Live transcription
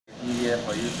criteria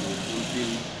for you to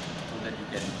fulfill so that you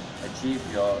can achieve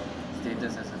your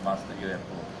status as a master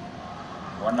UFO.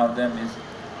 One of them is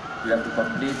you have to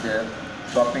complete the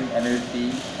shopping annuity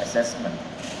assessment.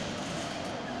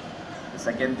 The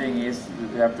second thing is you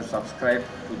have to subscribe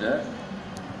to the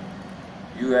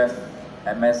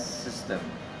UFMS system.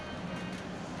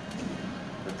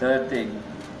 The third thing,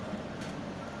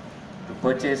 to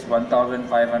purchase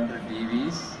 1,500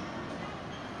 EVs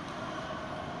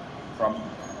from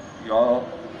your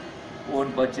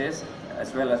own purchase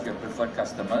as well as your preferred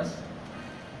customers.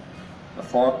 The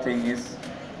fourth thing is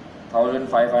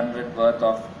 1,500 worth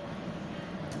of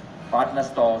partner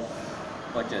stores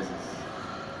purchases.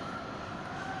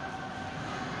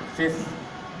 The fifth,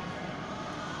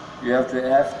 you have to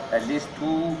have at least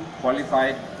 2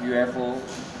 qualified UFO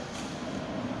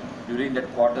during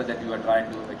that quarter that you are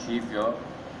trying to achieve your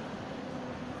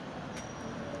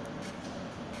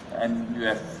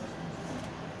UFO.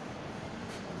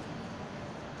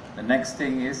 The next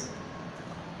thing is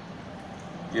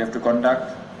you have to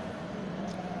conduct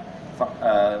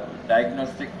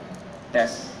diagnostic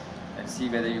tests and see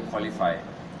whether you qualify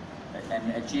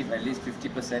and achieve at least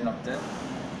 50% of the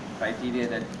criteria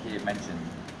that he mentioned.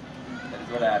 That is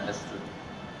what I understood.